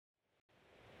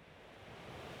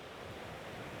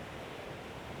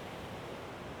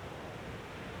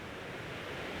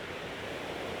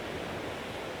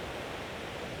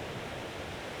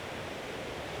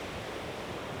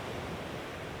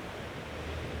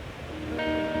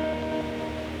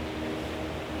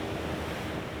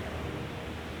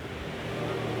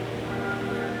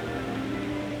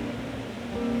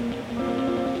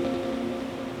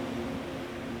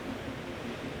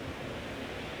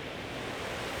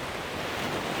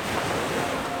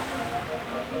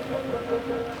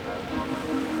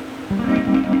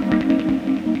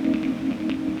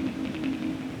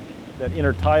that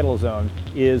intertidal zone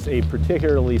is a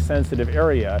particularly sensitive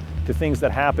area to things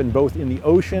that happen both in the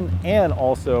ocean and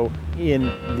also in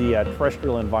the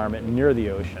terrestrial environment near the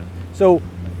ocean. So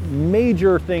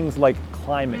major things like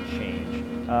climate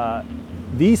change,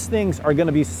 these things are going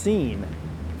to be seen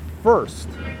first,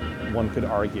 one could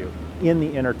argue, in the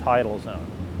intertidal zone.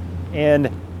 And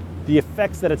the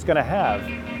effects that it's going to have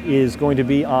is going to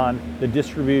be on the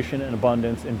distribution and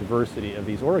abundance and diversity of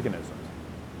these organisms.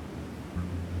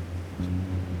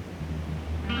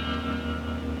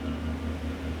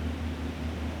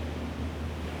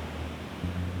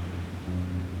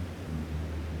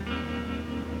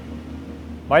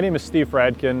 My name is Steve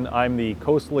Fradkin. I'm the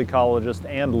coastal ecologist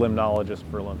and limnologist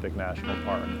for Olympic National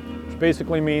Park, which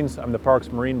basically means I'm the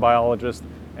park's marine biologist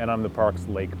and I'm the park's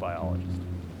lake biologist.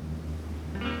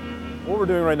 What we're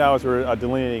doing right now is we're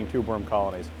delineating tube worm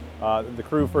colonies. The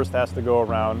crew first has to go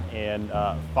around and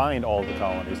find all the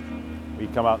colonies. We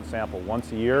come out and sample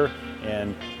once a year,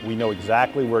 and we know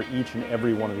exactly where each and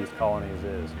every one of these colonies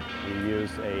is. We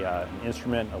use an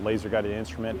instrument, a laser-guided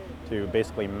instrument, to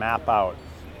basically map out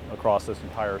across this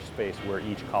entire space where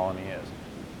each colony is.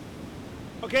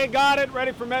 Okay, got it.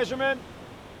 Ready for measurement.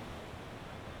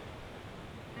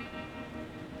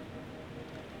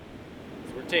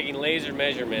 So we're taking laser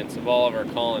measurements of all of our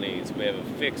colonies. We have a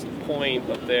fixed point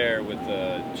up there with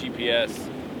the GPS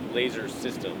laser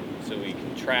system, so we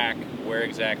can track where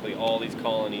exactly all these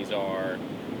colonies are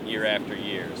year after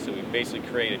year. So we basically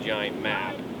create a giant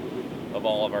map of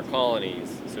all of our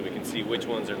colonies so we can see which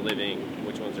ones are living,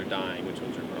 which ones are dying, which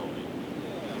ones are growing.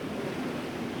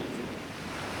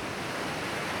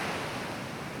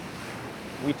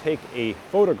 We take a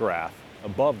photograph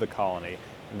above the colony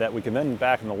that we can then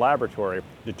back in the laboratory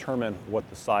determine what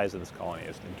the size of this colony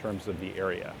is in terms of the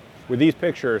area. With these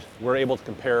pictures, we're able to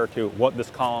compare to what this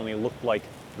colony looked like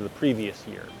the previous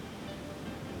year.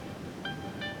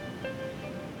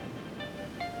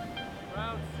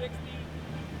 Around 60.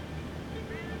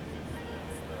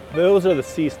 Those are the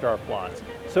sea star plots.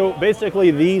 So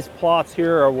basically these plots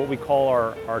here are what we call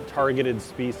our targeted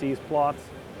species plots.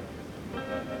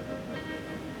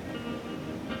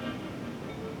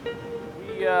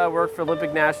 We work for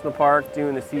Olympic National Park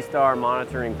doing the sea star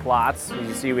monitoring plots. As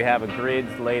you see, we have a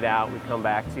grid laid out we come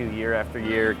back to year after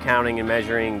year, counting and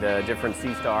measuring the different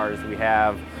sea stars we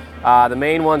have. The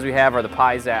main ones we have are the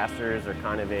piezasters. They're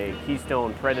kind of a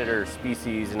keystone predator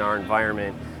species in our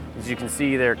environment. As you can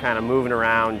see, they're kind of moving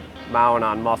around, mowing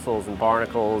on mussels and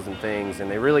barnacles and things, and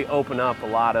they really open up a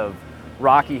lot of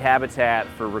rocky habitat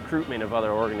for recruitment of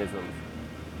other organisms.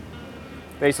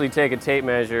 Basically take a tape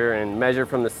measure and measure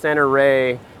from the center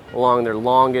ray along their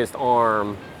longest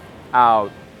arm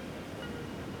out.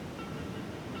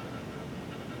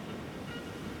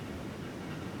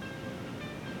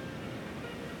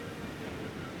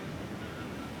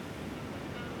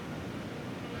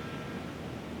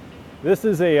 This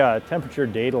is a temperature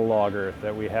data logger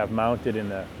that we have mounted in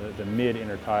the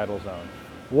mid-intertidal zone.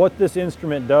 What this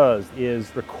instrument does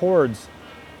is records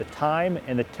the time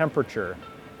and the temperature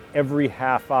every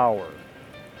half hour,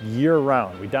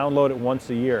 year-round. We download it once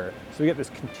a year. So we get this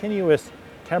continuous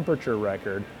temperature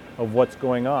record of what's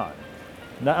going on.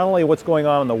 Not only what's going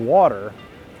on in the water,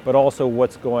 but also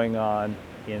what's going on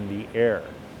in the air.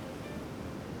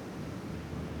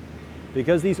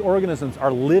 Because these organisms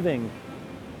are living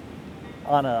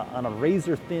on a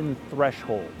razor-thin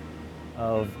threshold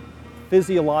of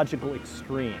physiological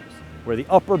extremes, where the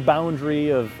upper boundary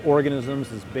of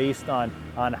organisms is based on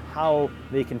how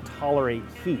they can tolerate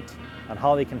heat, on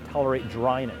how they can tolerate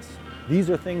dryness. These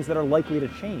are things that are likely to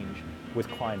change with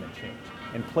climate change.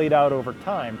 And played out over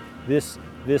time, this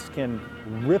can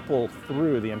ripple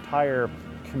through the entire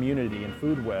community and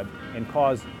food web and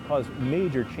cause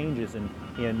major changes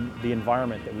in the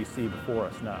environment that we see before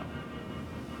us now.